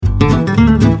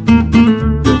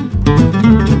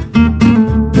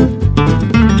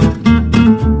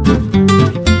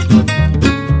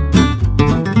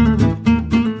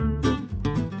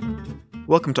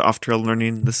welcome to Off Trail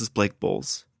Learning. This is Blake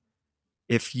Bowles.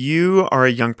 If you are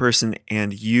a young person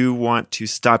and you want to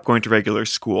stop going to regular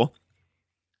school,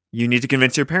 you need to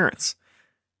convince your parents.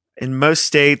 In most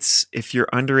states, if you're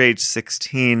under age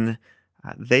 16,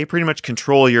 they pretty much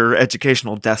control your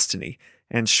educational destiny.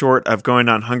 And short of going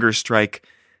on hunger strike,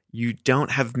 you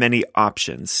don't have many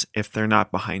options if they're not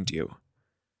behind you.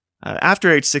 After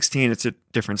age 16, it's a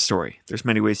different story. There's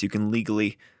many ways you can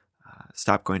legally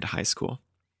stop going to high school.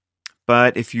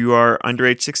 But if you are under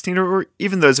age 16, or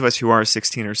even those of us who are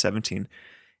 16 or 17,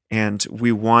 and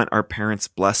we want our parents'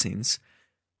 blessings,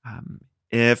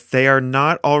 if they are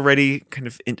not already kind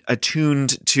of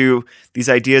attuned to these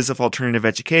ideas of alternative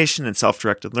education and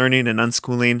self-directed learning and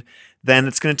unschooling, then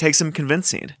it's going to take some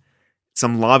convincing,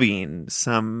 some lobbying,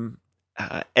 some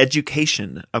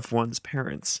education of one's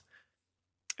parents.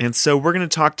 And so we're going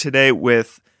to talk today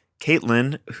with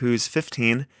Caitlin, who's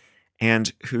 15,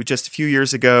 and who just a few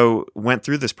years ago went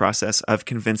through this process of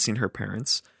convincing her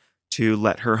parents to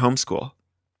let her homeschool.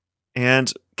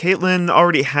 And Caitlin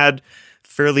already had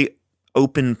fairly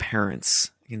open parents.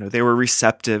 You know, they were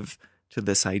receptive to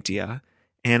this idea.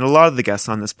 And a lot of the guests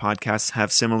on this podcast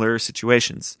have similar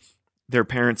situations. Their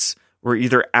parents were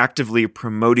either actively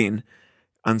promoting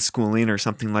unschooling or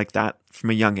something like that from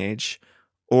a young age,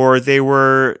 or they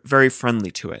were very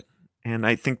friendly to it. And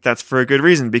I think that's for a good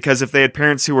reason, because if they had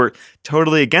parents who were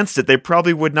totally against it, they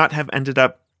probably would not have ended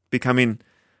up becoming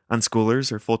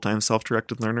unschoolers or full-time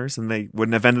self-directed learners, and they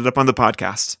wouldn't have ended up on the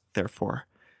podcast, therefore.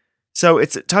 So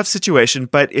it's a tough situation,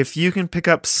 but if you can pick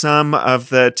up some of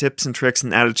the tips and tricks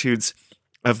and attitudes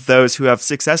of those who have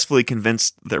successfully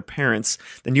convinced their parents,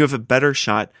 then you have a better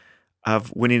shot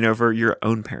of winning over your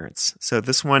own parents. So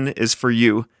this one is for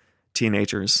you,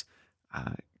 teenagers.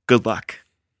 Good luck.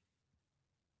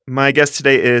 My guest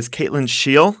today is Caitlin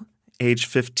Scheel, age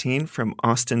 15, from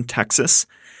Austin, Texas,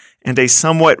 and a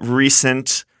somewhat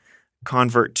recent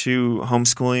convert to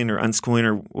homeschooling or unschooling,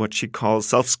 or what she calls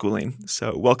self-schooling.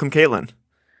 So welcome, Caitlin.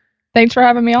 Thanks for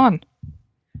having me on.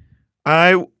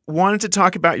 I wanted to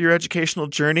talk about your educational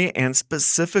journey and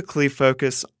specifically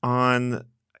focus on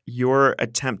your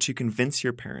attempt to convince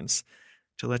your parents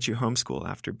to let you homeschool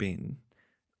after being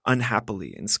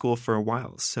unhappily in school for a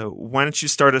while. So why don't you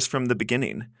start us from the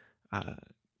beginning?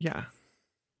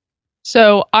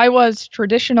 So I was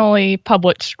traditionally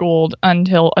public schooled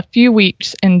until a few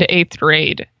weeks into 8th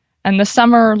grade. And the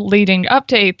summer leading up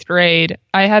to 8th grade,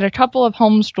 I had a couple of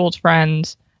homeschooled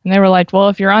friends, and they were like, well,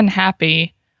 if you're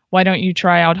unhappy, why don't you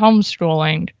try out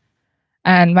homeschooling?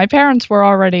 And my parents were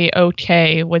already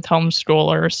okay with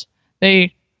homeschoolers.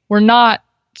 They were not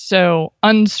so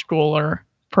unschooler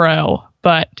pro,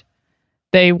 but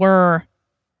they were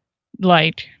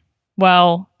like,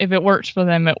 well, if it works for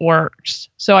them, it works.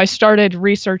 So I started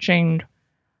researching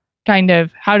kind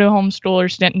of how do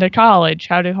homeschoolers get into college?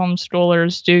 How do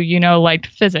homeschoolers do, like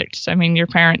physics? I mean, your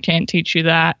parent can't teach you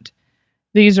that.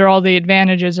 These are all the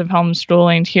advantages of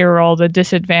homeschooling. Here are all the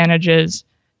disadvantages.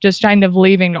 Just kind of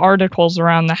leaving articles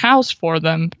around the house for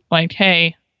them, like,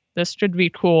 hey, this should be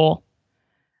cool.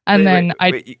 And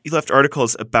wait, you left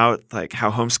articles about like how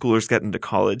homeschoolers get into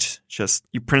college. Just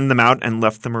you printed them out and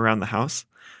left them around the house?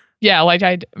 Yeah, like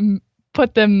I'd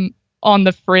put them on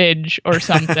the fridge or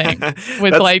something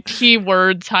with like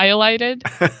keywords highlighted.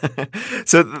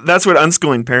 So that's what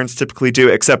unschooling parents typically do,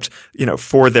 except,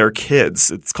 for their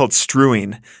kids. It's called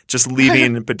strewing, just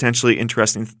leaving potentially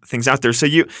interesting things out there. So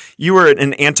you were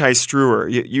an anti-strewer.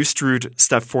 You strewed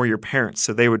stuff for your parents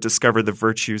so they would discover the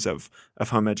virtues of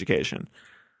home education.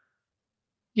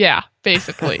 Yeah,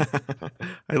 basically.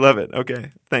 I love it. Okay,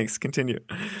 thanks. Continue.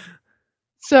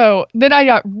 So then I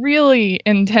got really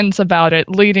intense about it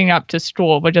leading up to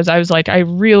school, because I was like, I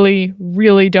really,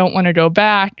 really don't want to go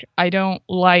back. I don't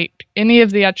like any of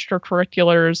the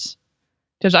extracurriculars,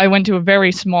 because I went to a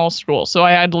very small school. So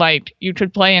I had you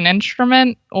could play an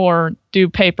instrument or do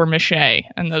paper mache,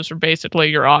 and those were basically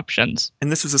your options.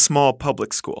 And this was a small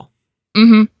public school.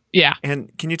 Mm-hmm. Yeah.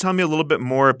 And can you tell me a little bit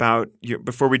more about,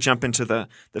 before we jump into the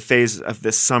phase of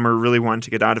this summer, really wanting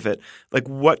to get out of it, like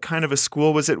what kind of a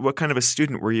school was it? What kind of a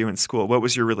student were you in school? What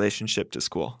was your relationship to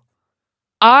school?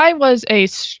 I was a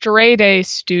straight A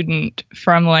student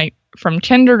from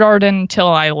kindergarten till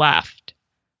I left.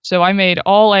 So I made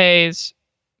all A's,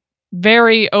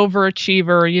 very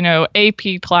overachiever,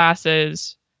 AP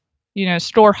classes,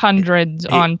 score hundreds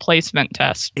on placement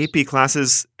tests. AP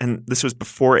classes, and this was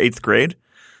before 8th grade?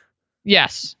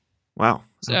 Yes. Wow.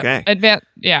 So okay.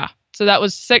 Yeah. So that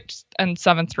was 6th and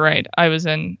 7th grade. I was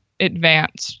in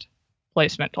advanced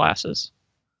placement classes.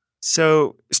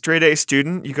 So straight A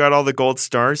student, you got all the gold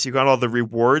stars, you got all the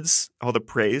rewards, all the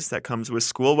praise that comes with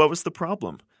school. What was the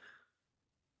problem?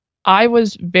 I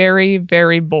was very,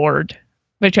 very bored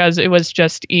because it was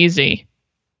just easy.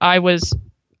 I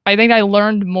think I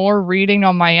learned more reading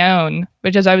on my own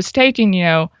because I was taking,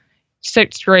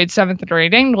 sixth grade, seventh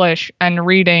grade English and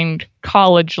reading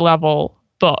college level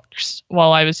books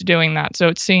while I was doing that. So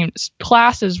it seemed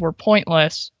classes were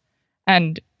pointless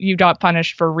and you got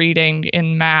punished for reading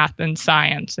in math and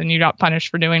science, and you got punished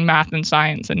for doing math and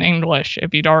science and English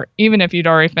even if you'd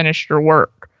already finished your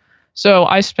work. So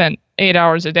I spent 8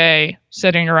 hours a day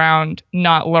sitting around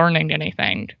not learning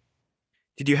anything.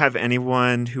 Did you have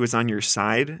anyone who was on your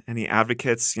side? Any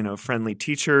advocates, friendly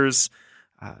teachers,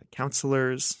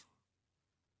 counselors?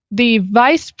 The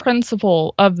vice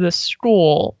principal of the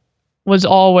school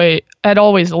had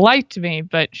always liked me,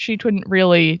 but she couldn't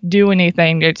really do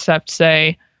anything except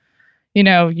say,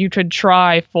 you could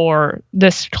try for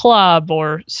this club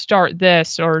or start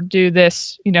this or do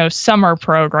this, summer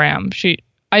program.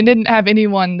 I didn't have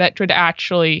anyone that could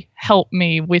actually help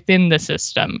me within the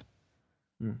system.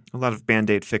 A lot of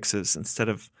Band-Aid fixes instead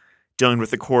of dealing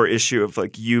with the core issue of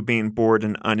like you being bored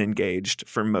and unengaged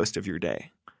for most of your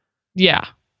day. Yeah.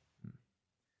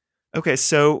 Okay,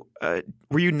 so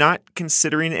were you not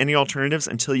considering any alternatives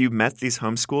until you met these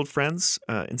homeschooled friends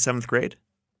in seventh grade?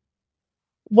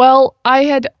 Well, I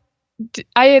had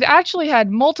actually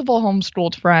had multiple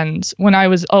homeschooled friends when I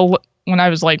was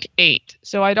like 8.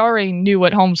 So I'd already knew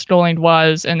what homeschooling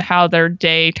was and how their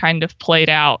day kind of played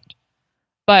out.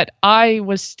 But I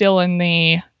was still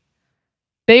they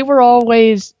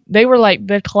were like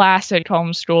the classic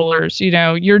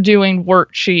homeschoolers. You're doing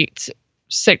worksheets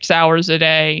 6 hours a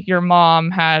day. Your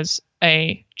mom has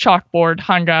a chalkboard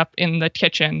hung up in the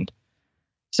kitchen.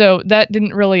 So that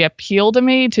didn't really appeal to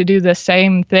me to do the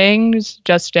same things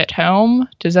just at home.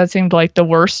 Does that seem like the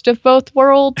worst of both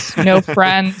worlds? No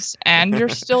friends and you're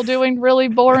still doing really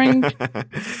boring?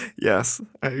 Yes,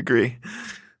 I agree.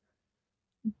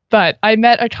 But I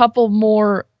met a couple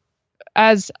more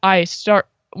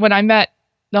when I met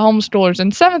the homeschoolers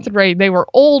in seventh grade. They were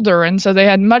older, and so they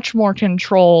had much more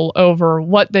control over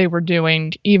what they were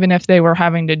doing, even if they were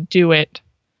having to do it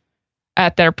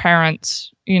at their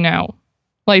parents',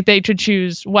 like they could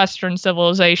choose Western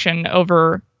civilization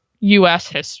over U.S.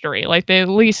 history. Like they at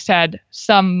least had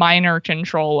some minor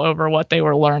control over what they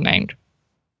were learning.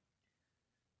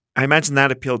 I imagine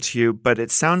that appealed to you, but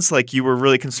it sounds like you were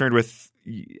really concerned with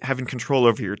having control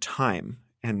over your time.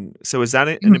 And so is that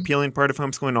an appealing part of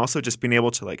homeschooling also, just being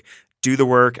able to like do the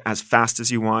work as fast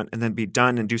as you want and then be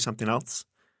done and do something else?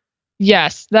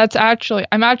 Yes,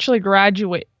 I'm actually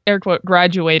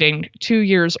graduating 2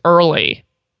 years early,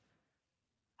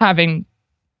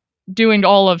 doing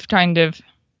all of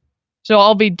so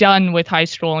I'll be done with high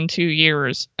school in 2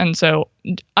 years. And so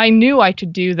I knew I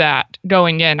could do that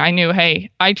going in. I knew,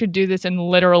 hey, I could do this in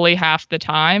literally half the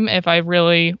time if I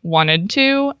really wanted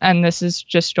to. And this is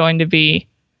just going to be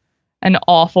an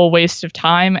awful waste of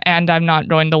time, and I'm not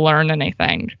going to learn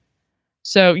anything.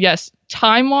 So yes,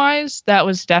 time-wise, that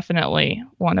was definitely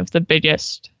one of the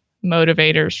biggest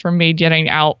motivators for me getting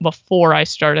out before I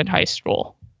started high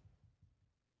school.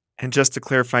 And just to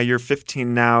clarify, you're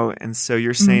 15 now, and so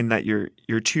you're saying that you're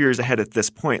 2 years ahead at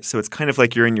this point. So it's kind of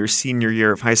like you're in your senior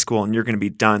year of high school, and you're going to be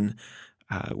done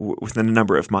within a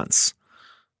number of months.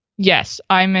 Yes,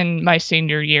 I'm in my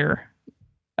senior year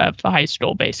of high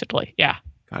school, basically. Yeah.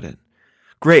 Got it.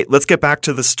 Great. Let's get back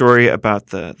to the story about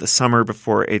the summer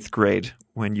before 8th grade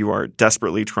when you are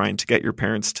desperately trying to get your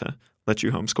parents to let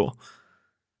you homeschool.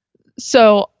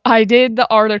 So I did the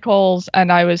articles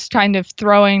and I was kind of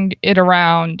throwing it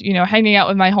around, hanging out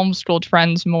with my homeschooled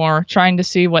friends more, trying to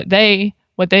see what they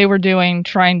were doing,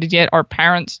 trying to get our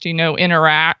parents to,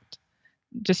 interact,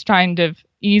 just kind of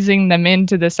easing them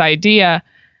into this idea.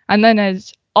 And then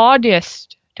as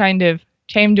August kind of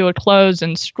came to a close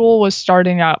and school was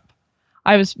starting up,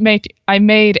 I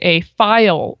made a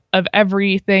file of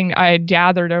everything I had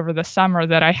gathered over the summer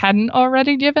that I hadn't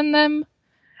already given them.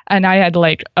 And I had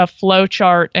like a flow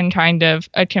chart and kind of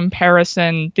a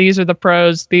comparison. These are the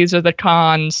pros, these are the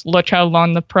cons. Look how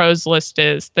long the pros list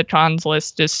is. The cons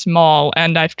list is small.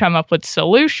 And I've come up with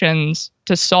solutions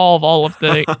to solve all of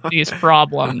these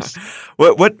problems.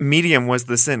 What medium was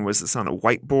this in? Was this on a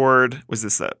whiteboard? Was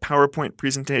this a PowerPoint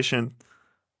presentation?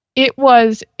 It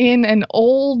was in an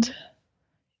old...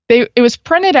 It was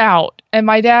printed out, and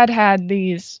my dad had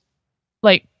these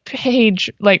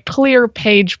clear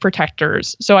page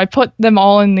protectors. So I put them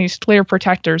all in these clear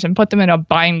protectors and put them in a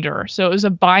binder. So it was a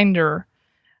binder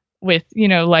with,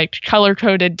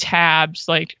 color-coded tabs.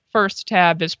 Like first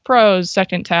tab is pros,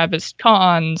 second tab is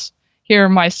cons. Here are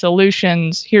my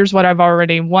solutions. Here's what I've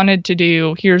already wanted to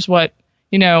do. Here's what,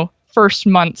 first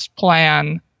month's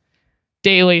plan.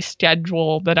 daily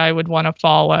schedule that I would want to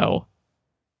follow.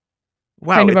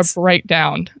 Wow, kind of a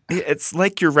breakdown. It's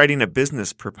like you're writing a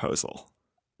business proposal.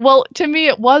 Well, to me,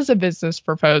 it was a business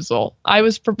proposal. I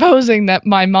was proposing that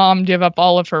my mom give up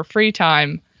all of her free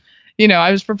time.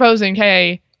 I was proposing,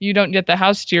 hey, you don't get the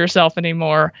house to yourself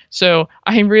anymore, so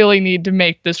I really need to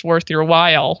make this worth your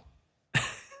while.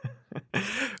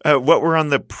 What were on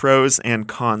the pros and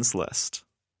cons list?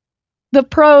 The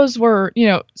pros were,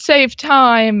 save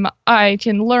time. I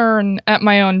can learn at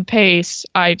my own pace.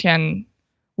 I can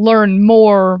learn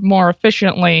more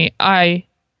efficiently. I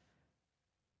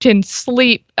can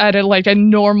sleep at a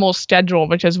normal schedule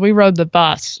because we rode the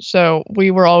bus. So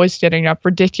we were always getting up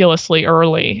ridiculously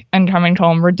early and coming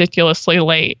home ridiculously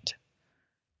late.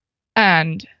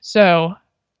 And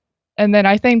then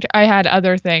I think I had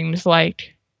other things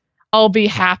like I'll be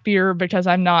happier because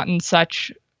I'm not in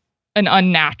such an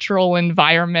unnatural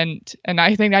environment. And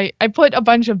I think I put a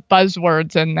bunch of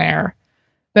buzzwords in there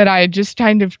that I just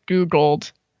kind of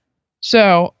Googled.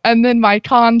 So, and then my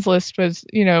cons list was,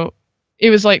 it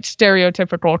was like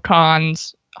stereotypical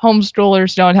cons.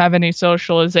 Homeschoolers don't have any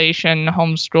socialization.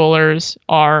 Homeschoolers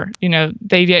are,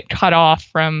 they get cut off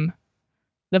from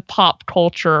the pop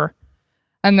culture.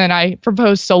 And then I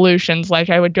proposed solutions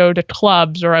like I would go to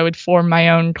clubs or I would form my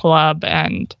own club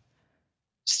and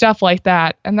stuff like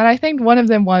that. And then I think one of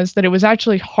them was that it was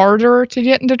actually harder to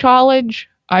get into college.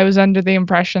 I was under the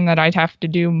impression that I'd have to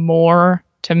do more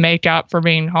to make up for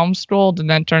being homeschooled, and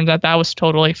then it turns out that was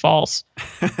totally false.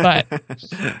 But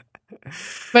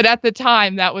at the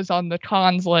time, that was on the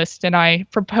cons list, and I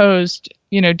proposed,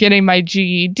 getting my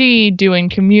GED, doing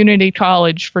community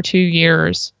college for 2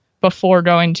 years before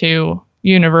going to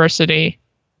university.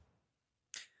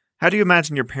 How do you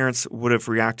imagine your parents would have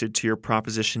reacted to your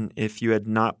proposition if you had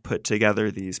not put together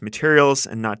these materials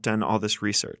and not done all this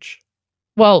research?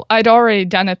 Well, I'd already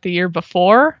done it the year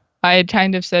before. I had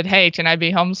kind of said, hey, can I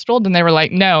be homeschooled? And they were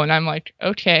like, no. And I'm like,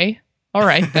 okay, all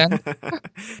right then.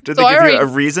 Did they give you a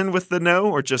reason with the no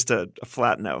or just a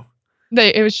flat no?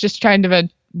 It was just kind of a,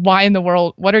 why in the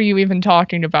world? What are you even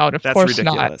talking about? Of That's course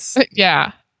ridiculous. Not.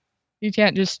 Yeah. You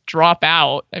can't just drop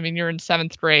out. I mean, you're in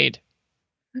 7th grade.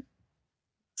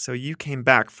 So you came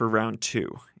back for round 2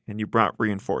 and you brought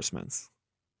reinforcements.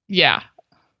 Yeah.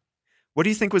 What do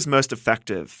you think was most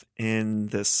effective in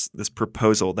this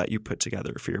proposal that you put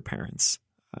together for your parents?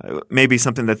 Maybe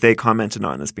something that they commented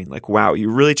on as being like, wow, you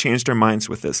really changed our minds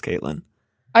with this, Caitlin.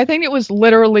 I think it was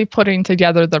literally putting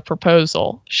together the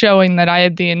proposal, showing that I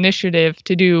had the initiative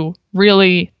to do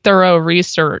really thorough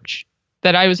research,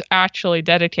 that I was actually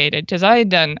dedicated, because I had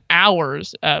done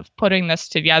hours of putting this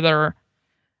together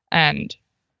and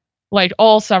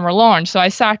all summer long. So I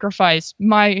sacrificed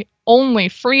my only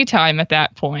free time at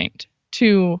that point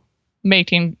to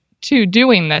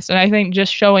doing this. And I think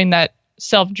just showing that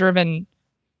self-driven,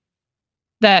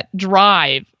 that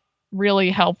drive really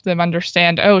helped them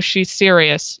understand, oh, she's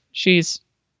serious. She's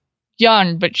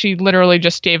young, but she literally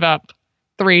just gave up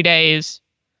 3 days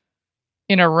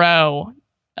in a row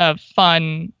of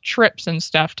fun trips and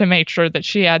stuff to make sure that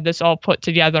she had this all put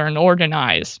together and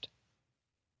organized.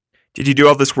 Did you do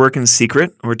all this work in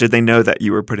secret, or did they know that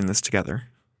you were putting this together?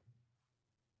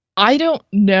 I don't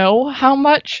know how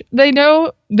much they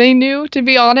knew, to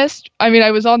be honest. I mean,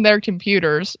 I was on their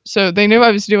computers, so they knew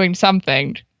I was doing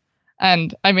something.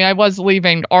 And I mean, I was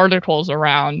leaving articles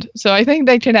around, so I think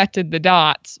they connected the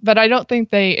dots, but I don't think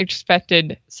they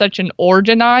expected such an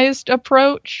organized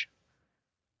approach.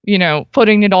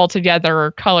 Putting it all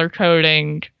together, color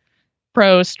coding,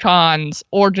 pros, cons,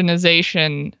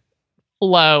 organization,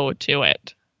 flow to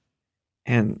it.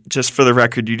 And just for the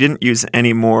record, you didn't use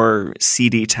any more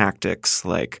seedy tactics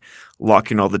like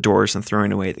locking all the doors and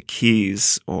throwing away the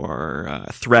keys or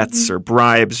threats or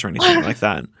bribes or anything like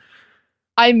that.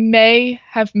 I may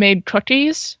have made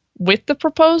cookies with the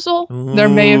proposal. Ooh. There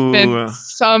may have been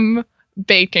some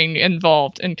baking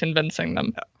involved in convincing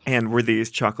them. And were these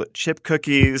chocolate chip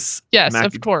cookies? Yes,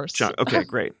 of course. Okay,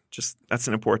 great. That's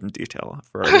an important detail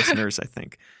for our listeners, I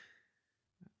think.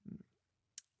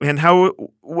 And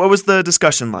what was the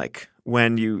discussion like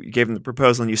when you gave them the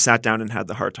proposal and you sat down and had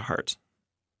the heart-to-heart?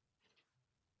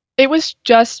 It was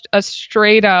just a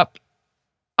straight up,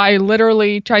 I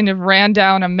literally kind of ran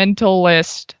down a mental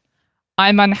list.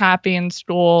 I'm unhappy in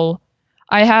school.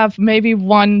 I have maybe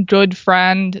one good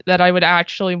friend that I would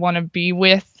actually want to be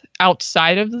with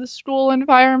outside of the school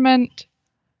environment.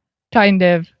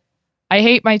 I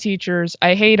hate my teachers.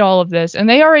 I hate all of this. And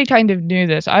they already kind of knew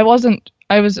this. I was an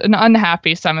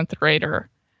unhappy 7th grader.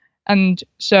 And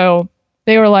so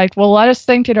they were like, well, let us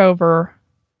think it over.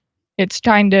 It's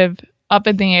kind of up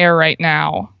in the air right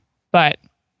now. But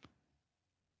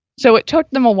So it took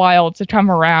them a while to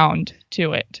come around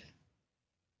to it.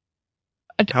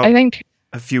 I think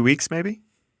a few weeks, maybe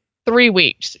 3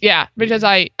 weeks. Yeah, because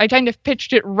I kind of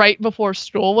pitched it right before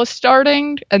school was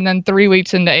starting, and then 3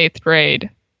 weeks into 8th grade,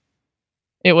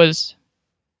 it was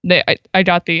I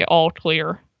got the all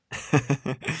clear.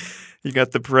 You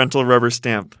got the parental rubber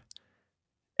stamp.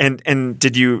 And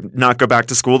did you not go back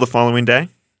to school the following day?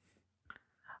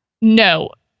 No.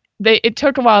 It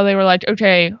took a while. They were like,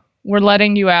 okay, we're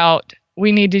letting you out.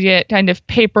 We need to get kind of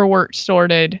paperwork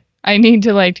sorted. I need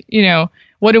to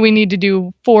what do we need to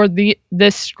do for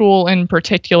this school in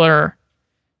particular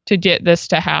to get this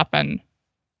to happen?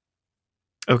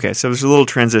 Okay, so there's a little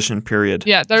transition period.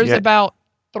 Yeah, there's about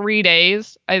 3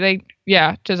 days, I think.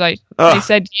 Yeah, because they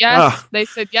said yes. They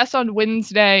said yes on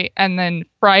Wednesday, and then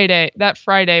that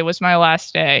Friday was my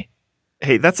last day.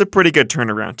 Hey, that's a pretty good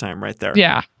turnaround time right there.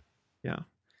 Yeah. Yeah.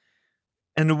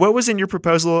 And what was in your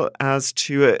proposal as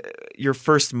to your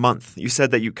first month? You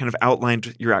said that you kind of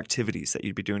outlined your activities that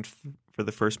you'd be doing for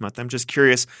the first month. I'm just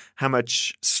curious how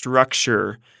much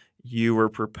structure you were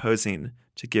proposing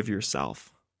to give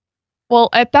yourself. Well,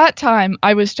 at that time,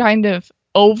 I was trying to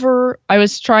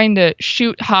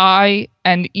shoot high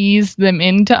and ease them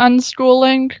into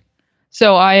unschooling.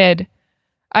 So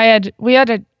we had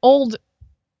an old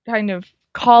kind of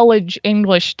college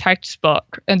English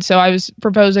textbook, and so I was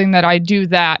proposing that I do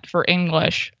that for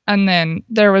English. And then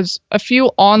there was a few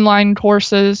online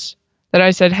courses that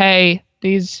I said, hey,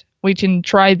 we can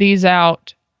try these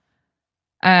out.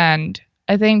 And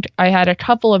I think I had a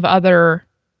couple of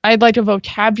I had like a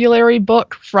vocabulary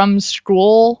book from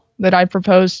school that I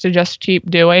proposed to just keep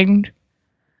doing.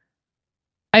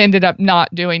 I ended up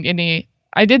not doing any.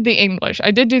 I did the English.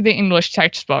 I did do the English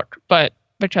textbook, but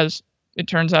because it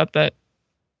turns out that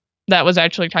was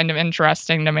actually kind of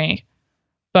interesting to me.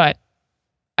 But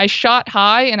I shot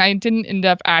high, and I didn't end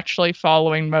up actually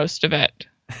following most of it,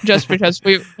 just because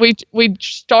we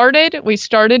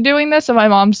started doing this, and my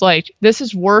mom's like, "This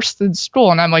is worse than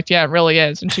school," and I'm like, "Yeah, it really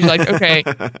is." And she's like, "Okay,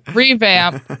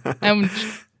 revamp." And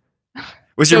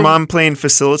was your mom playing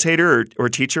facilitator or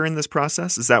teacher in this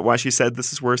process? Is that why she said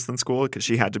this is worse than school? Because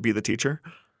she had to be the teacher?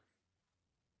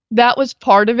 That was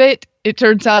part of it. It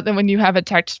turns out that when you have a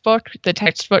textbook, the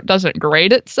textbook doesn't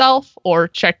grade itself or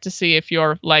check to see if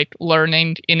you're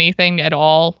learning anything at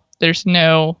all.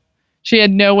 She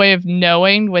had no way of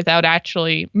knowing without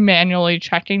actually manually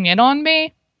checking in on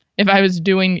me if I was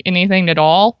doing anything at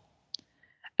all.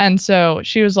 And so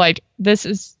she was like, this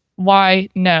is why,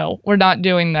 no, we're not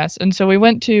doing this. And so we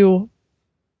went to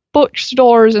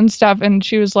bookstores and stuff, and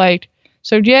she was like,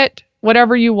 so get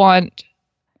whatever you want.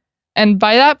 And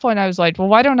by that point, I was like, well,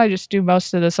 why don't I just do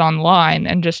most of this online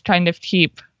and just kind of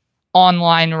keep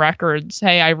online records?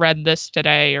 Hey, I read this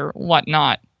today or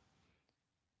whatnot.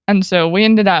 And so we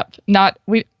ended up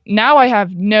now I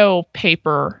have no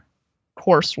paper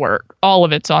coursework. All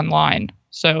of it's online.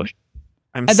 So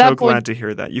I'm so glad to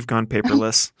hear that. You've gone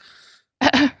paperless.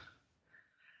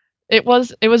 It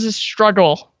was a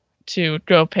struggle to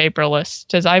go paperless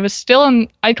because I was still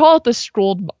I call it the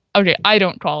schooled. Okay, I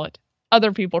don't call it.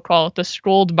 Other people call it the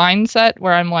schooled mindset,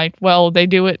 where I'm like, well, they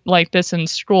do it like this in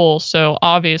school, so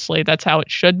obviously that's how it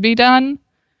should be done.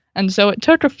 And so it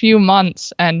took a few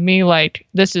months and me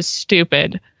this is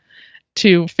stupid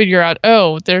to figure out,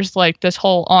 oh, there's this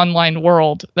whole online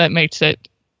world that makes it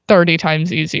 30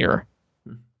 times easier.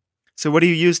 So what do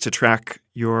you use to track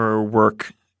your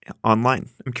work online?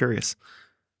 I'm curious.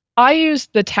 I use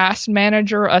the task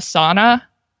manager Asana,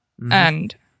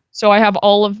 and so I have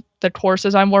all of the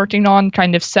courses I'm working on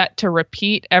kind of set to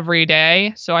repeat every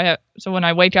day. So when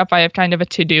I wake up, I have kind of a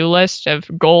to-do list of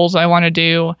goals I want to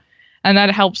do, and that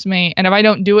helps me. And if I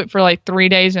don't do it for 3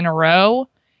 days in a row,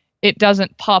 it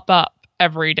doesn't pop up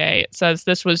every day. It says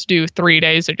this was due 3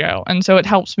 days ago. And so it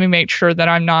helps me make sure that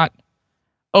I'm not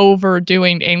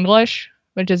overdoing English,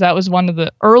 because that was one of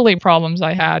the early problems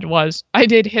I had. Was I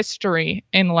did history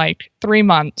in 3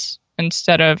 months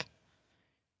instead of,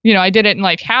 I did it in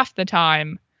half the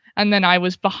time. And then I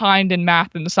was behind in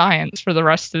math and science for the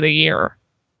rest of the year.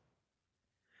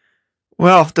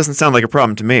 Well, it doesn't sound like a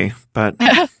problem to me, but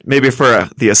maybe for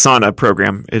the Asana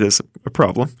program, it is a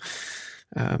problem.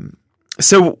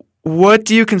 So what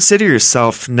do you consider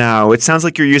yourself now? It sounds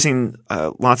like you're using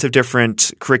lots of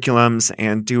different curriculums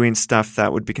and doing stuff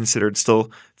that would be considered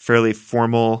still fairly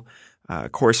formal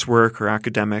coursework or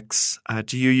academics.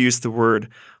 Do you use the word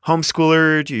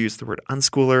homeschooler? Do you use the word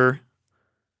unschooler?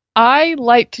 I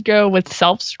like to go with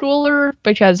self-schooler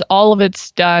because all of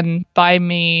it's done by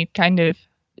me, kind of.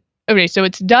 Okay, so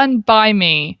it's done by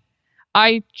me.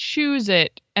 I choose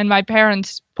it, and my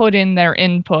parents put in their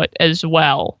input as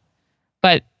well.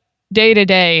 But day to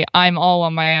day, I'm all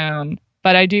on my own,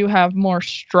 but I do have more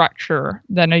structure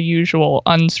than a usual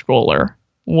unschooler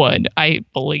would, I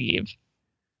believe.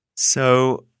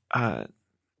 So,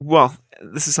 well,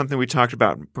 this is something we talked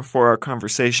about before our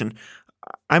conversation.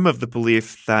 I'm of the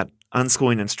belief that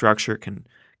unschooling and structure can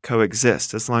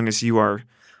coexist as long as you are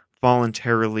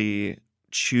voluntarily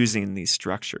choosing these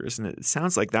structures. And it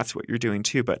sounds like that's what you're doing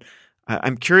too. But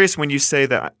I'm curious, when you say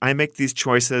that I make these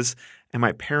choices and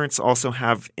my parents also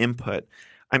have input,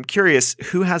 I'm curious,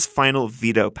 who has final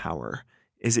veto power?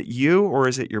 Is it you or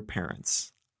is it your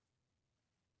parents?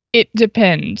 It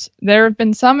depends. There have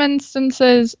been some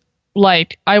instances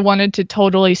like I wanted to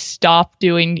totally stop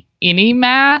doing any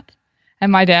math,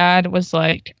 and my dad was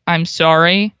like, I'm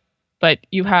sorry, but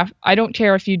I don't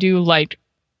care if you do like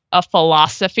a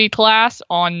philosophy class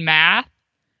on math,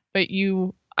 but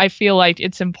I feel like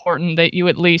it's important that you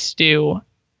at least do,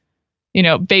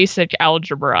 basic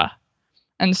algebra.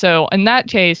 And so in that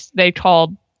case, they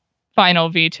called final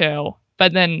veto.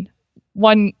 But then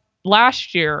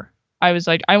last year, I was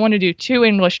like, I want to do 2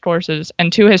 English courses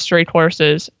and 2 history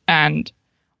courses and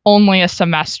only a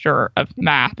semester of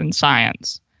math and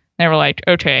science. They were like,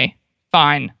 okay,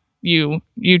 fine. You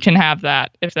can have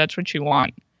that if that's what you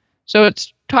want. So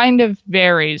it's kind of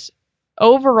varies.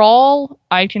 Overall,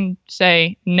 I can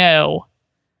say no,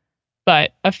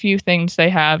 but a few things they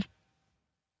have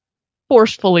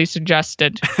forcefully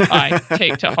suggested I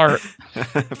take to heart.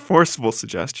 Forceful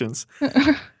suggestions.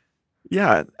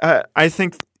 Yeah, I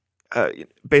think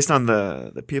based on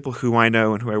the people who I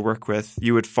know and who I work with,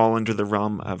 you would fall under the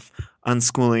realm of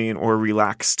unschooling or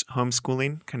relaxed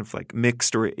homeschooling, kind of like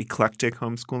mixed or eclectic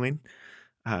homeschooling.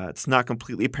 It's not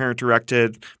completely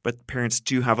parent-directed, but parents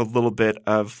do have a little bit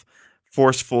of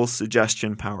forceful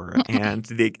suggestion power, and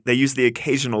they use the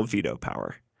occasional veto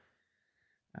power.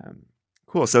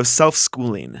 Cool. So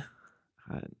self-schooling.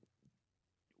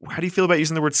 How do you feel about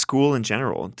using the word school in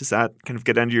general? Does that kind of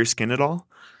get under your skin at all?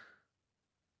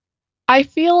 I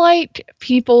feel like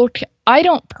I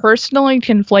don't personally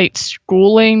conflate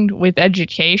schooling with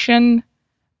education,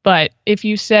 but if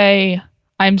you say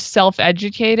I'm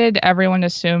self-educated, everyone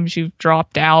assumes you've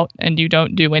dropped out and you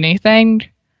don't do anything.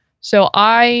 So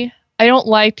I don't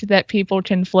like that people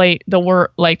conflate the word,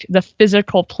 like the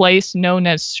physical place known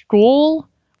as school,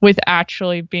 with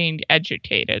actually being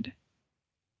educated.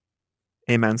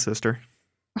 Amen, sister.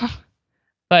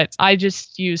 But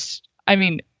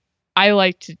I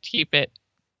like to keep it,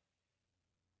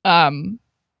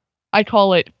 I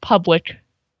call it public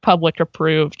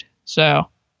approved. So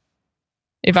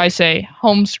if I say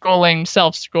homeschooling,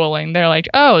 self-schooling, they're like,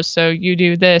 oh, so you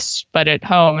do this, but at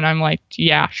home. And I'm like,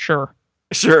 yeah, sure.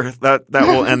 Sure. That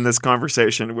will end this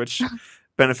conversation, which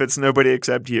benefits nobody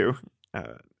except you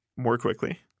more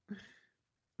quickly.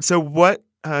 So what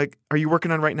are you working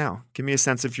on right now? Give me a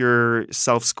sense of your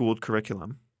self-schooled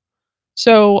curriculum.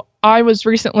 So I was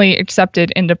recently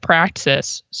accepted into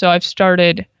Praxis. So I've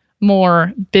started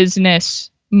more business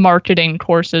marketing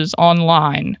courses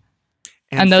online.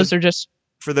 And those are just...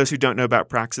 For those who don't know about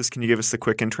Praxis, can you give us the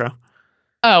quick intro?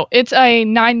 Oh, it's a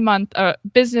 9-month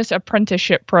business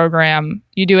apprenticeship program.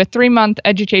 You do a 3-month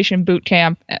education boot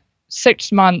camp,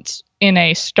 6 months in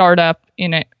a startup.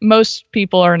 Most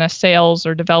people are in a sales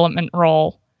or development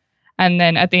role. And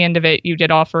then at the end of it, you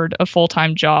get offered a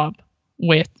full-time job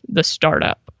with the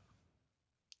startup.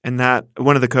 And that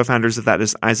one of the co-founders of that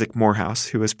is Isaac Morehouse,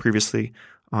 who was previously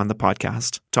on the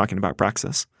podcast talking about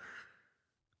Praxis.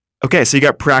 Okay, so you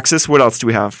got Praxis. What else do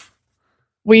we have?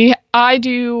 I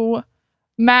do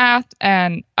math,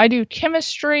 and I do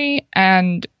chemistry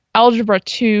and algebra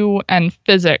 2 and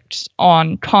physics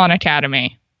on Khan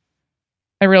Academy.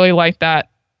 I really like that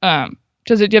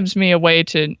because it gives me a way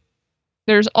to...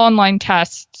 There's online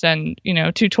tests and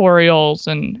tutorials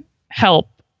and help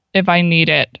if I need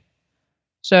it.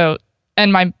 So,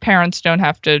 and my parents don't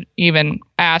have to even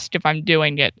ask if I'm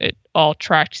doing it. It all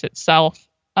tracks itself.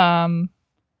 I'm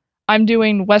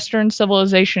doing Western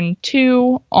Civilization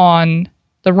 2 on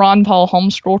the Ron Paul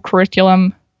homeschool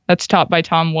curriculum that's taught by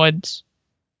Tom Woods.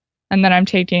 And then I'm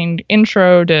taking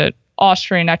Intro to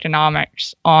Austrian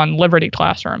Economics on Liberty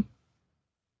Classroom.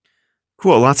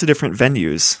 Cool. Lots of different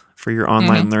venues for your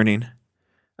online learning.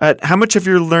 How much of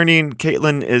your learning,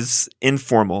 Caitlin, is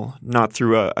informal, not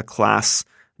through a class,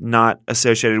 not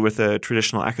associated with a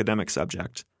traditional academic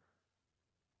subject?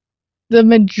 The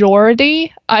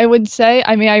majority, I would say.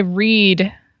 I mean, I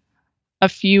read a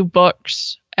few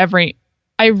books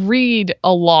I read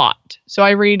a lot. So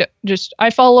I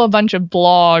follow a bunch of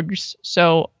blogs,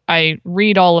 so I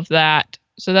read all of that.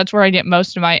 So that's where I get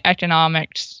most of my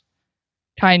economics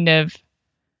kind of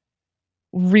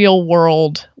real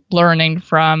world learning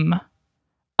from.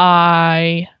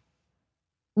 I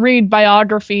read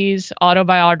biographies,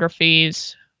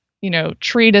 autobiographies,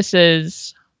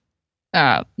 treatises.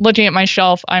 Looking at my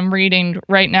shelf, I'm reading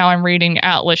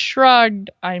Atlas Shrugged.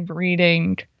 I'm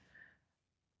reading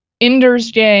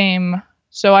Ender's Game.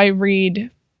 So I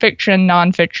read fiction,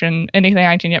 nonfiction, anything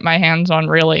I can get my hands on,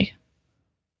 really.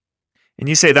 And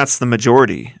you say that's the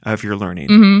majority of your learning.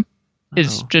 Mm-hmm.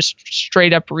 Is just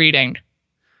straight up reading.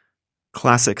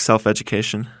 Classic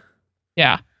self-education.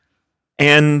 Yeah.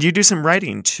 And you do some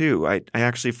writing too. I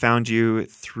actually found you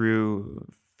through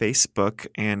Facebook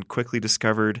and quickly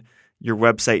discovered your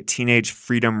website,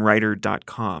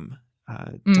 teenagefreedomwriter.com.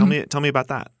 Tell me about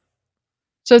that.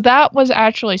 So that was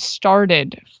actually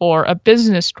started for a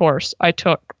business course I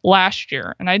took last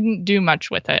year, and I didn't do much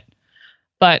with it.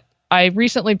 But I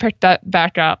recently picked that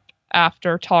back up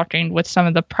after talking with some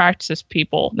of the Praxis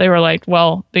people. They were like,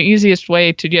 well, the easiest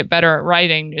way to get better at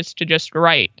writing is to just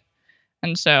write.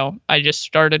 And so I just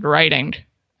started writing.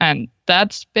 And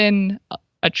that's been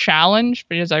a challenge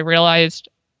because I realized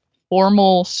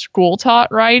formal school-taught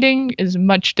writing is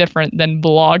much different than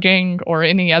blogging or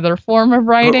any other form of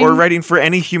writing. Or writing for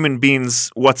any human beings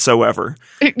whatsoever.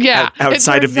 Yeah.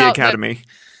 Outside of the academy.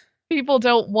 People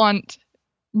don't want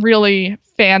really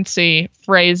fancy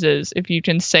phrases if you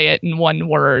can say it in one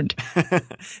word.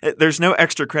 There's no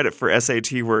extra credit for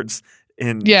SAT words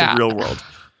in the real world.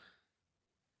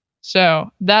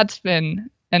 So that's been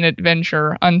an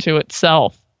adventure unto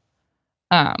itself.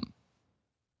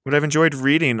 What I've enjoyed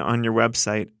reading on your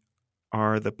website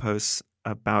are the posts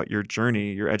about your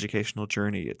journey, your educational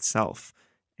journey itself.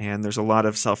 And there's a lot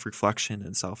of self-reflection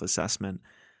and self-assessment.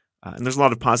 And there's a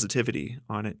lot of positivity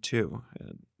on it too.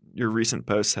 Your recent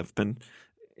posts have been,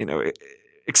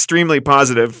 extremely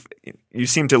positive. You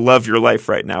seem to love your life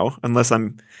right now, unless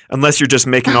you're just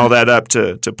making all that up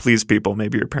to please people,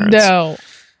 maybe your parents. No.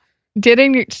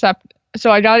 So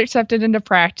I got accepted into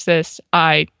Praxis.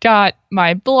 I got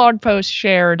my blog post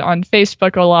shared on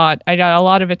Facebook a lot. I got a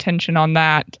lot of attention on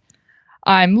that.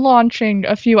 I'm launching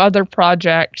a few other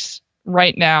projects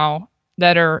right now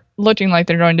that are looking like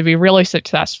they're going to be really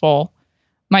successful.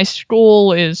 My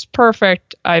school is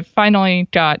perfect. I've finally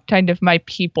got kind of my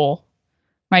people.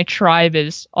 My tribe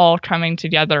is all coming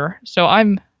together. So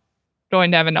I'm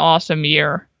going to have an awesome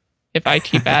year if I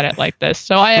keep at it like this.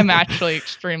 So I am actually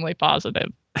extremely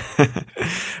positive.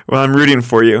 Well, I'm rooting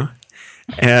for you.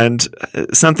 And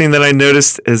something that I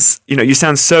noticed is, you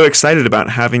sound so excited about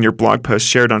having your blog post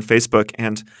shared on Facebook.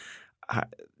 And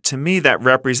to me, that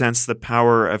represents the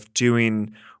power of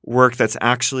doing work that's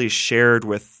actually shared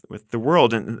with the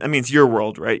world. And that means your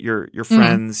world, right? Your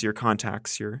friends, your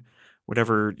contacts, your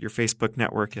whatever your Facebook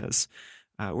network is.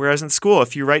 Whereas in school,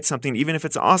 if you write something, even if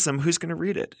it's awesome, who's going to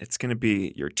read it? It's going to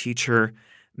be your teacher,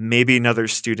 maybe another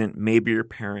student, maybe your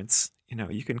parents.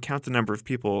 You can count the number of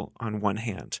people on one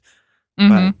hand.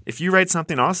 But if you write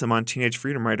something awesome on Teenage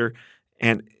Freedom Writer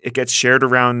and it gets shared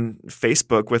around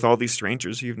Facebook with all these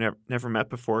strangers you've never met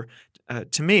before,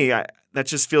 to me, that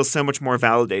just feels so much more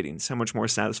validating, so much more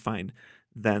satisfying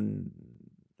than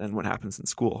what happens in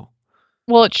school.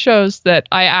 Well, it shows that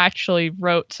I actually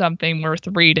wrote something worth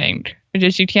reading.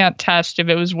 Because you can't test if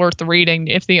it was worth reading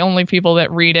if the only people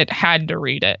that read it had to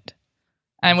read it.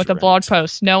 And with a blog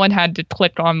post, no one had to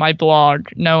click on my blog.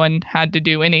 No one had to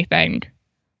do anything.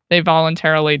 They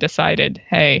voluntarily decided,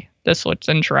 hey, this looks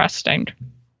interesting.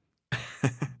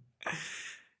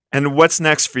 And what's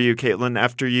next for you, Caitlin?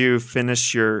 After you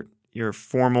finish your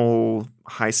formal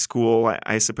high school,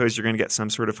 I suppose you're going to get some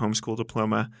sort of homeschool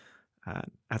diploma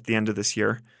at the end of this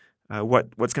year.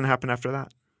 What's going to happen after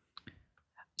that?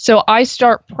 So I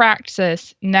start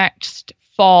Praxis next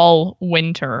fall,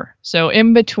 winter. So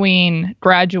in between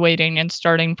graduating and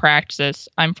starting Praxis,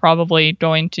 I'm probably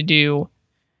going to do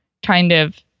kind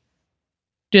of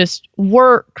just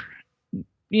work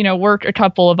a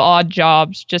couple of odd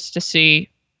jobs just to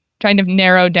see, kind of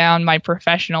narrow down my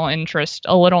professional interest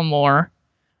a little more.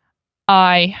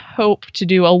 I hope to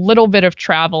do a little bit of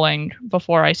traveling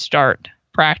before I start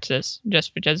Praxis,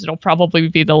 just because it'll probably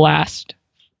be the last.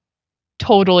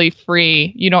 Totally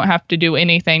free. You don't have to do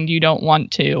anything you don't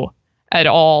want to at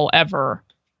all, ever.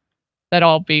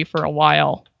 That'll be for a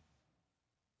while.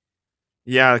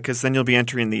 Yeah, because then you'll be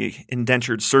entering the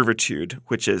indentured servitude,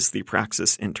 which is the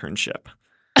Praxis internship.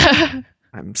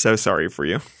 I'm so sorry for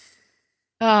you.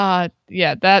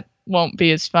 Yeah, that won't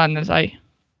be as fun as I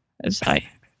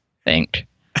think.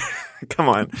 Come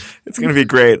on. It's going to be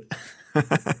great.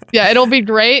 Yeah, it'll be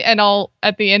great, and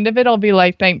at the end of it, I'll be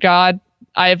like, thank God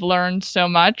I've learned so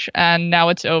much, and now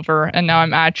it's over, and now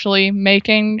I'm actually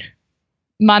making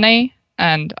money,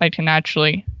 and I can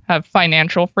actually have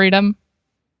financial freedom.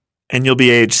 And you'll be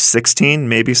age 16,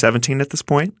 maybe 17 at this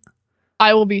point?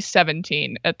 I will be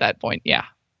 17 at that point, yeah.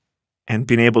 And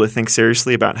being able to think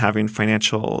seriously about having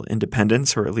financial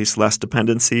independence, or at least less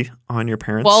dependency on your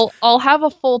parents? Well, I'll have a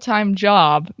full-time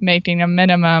job making a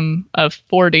minimum of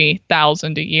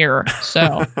 $40,000 a year,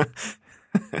 so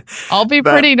I'll be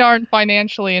pretty darn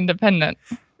financially independent.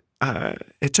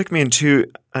 It took me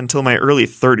until my early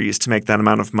 30s to make that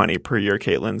amount of money per year,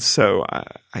 Caitlin. So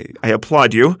I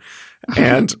applaud you,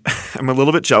 and I'm a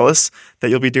little bit jealous that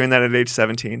you'll be doing that at age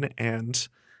 17. And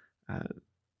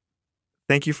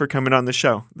thank you for coming on the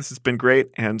show. This has been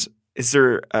great. And is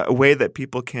there a way that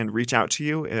people can reach out to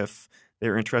you if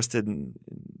they're interested in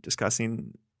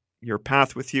discussing your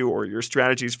path with you or your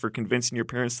strategies for convincing your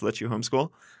parents to let you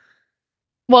homeschool?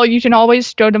 Well, you can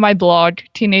always go to my blog,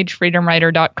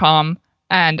 teenagefreedomwriter.com,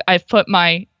 and I've put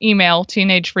my email,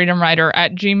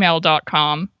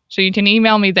 teenagefreedomwriter@gmail.com, so you can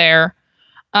email me there.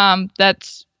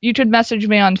 You could message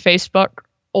me on Facebook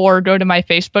or go to my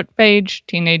Facebook page,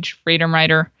 Teenage Freedom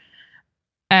Writer,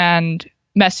 and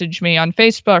message me on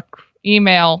Facebook,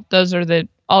 email.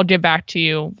 I'll get back to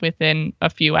you within a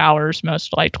few hours,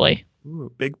 most likely.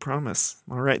 Ooh, big promise.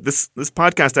 All right. This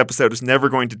podcast episode is never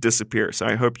going to disappear, so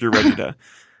I hope you're ready to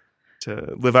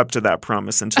live up to that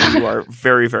promise until you are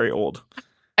very, very old.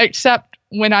 Except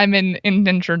when I'm in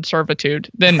indentured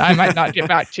servitude, then I might not get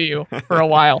back to you for a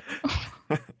while.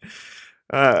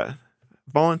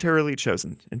 Voluntarily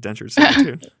chosen indentured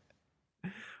servitude.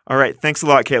 All right. Thanks a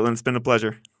lot, Caitlin. It's been a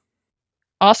pleasure.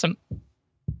 Awesome.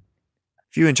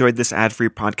 If you enjoyed this ad-free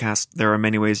podcast, there are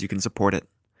many ways you can support it.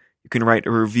 You can write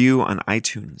a review on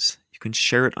iTunes. You can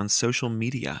share it on social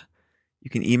media. You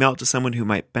can email it to someone who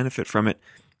might benefit from it,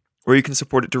 or you can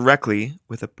support it directly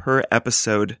with a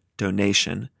per-episode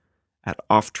donation at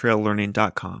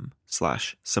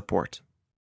offtraillearning.com/support.